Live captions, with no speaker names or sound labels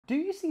Do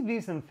you see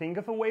this and think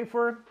of a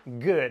wafer?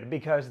 Good,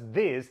 because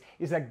this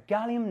is a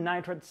gallium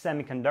nitride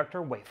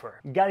semiconductor wafer.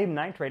 Gallium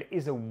nitride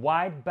is a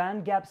wide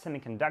bandgap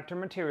semiconductor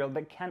material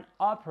that can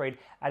operate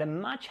at a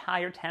much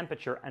higher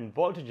temperature and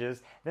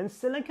voltages than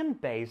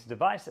silicon-based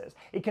devices.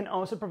 It can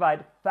also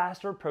provide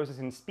faster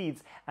processing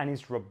speeds and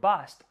is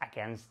robust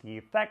against the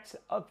effects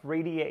of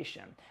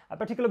radiation, a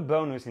particular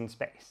bonus in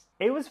space.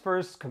 It was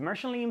first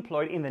commercially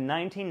employed in the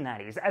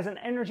 1990s as an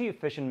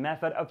energy-efficient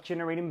method of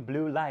generating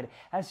blue light,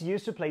 as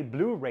used to play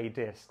Blu-ray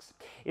discs.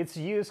 Its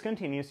use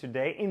continues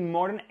today in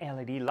modern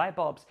LED light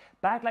bulbs,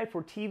 backlight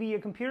for TV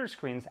and computer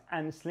screens,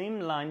 and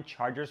slimline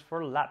chargers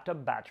for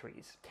laptop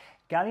batteries.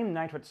 Gallium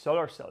nitride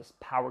solar cells,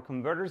 power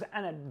converters,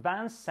 and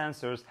advanced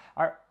sensors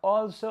are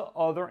also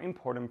other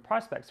important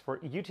prospects for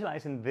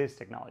utilizing this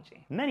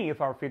technology. Many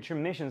of our future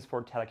missions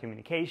for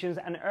telecommunications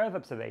and Earth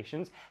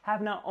observations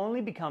have not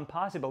only become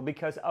possible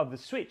because of the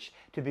switch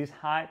to this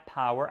high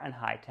power and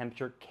high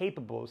temperature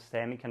capable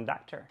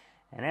semiconductor.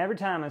 And every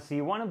time I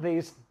see one of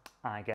these, I get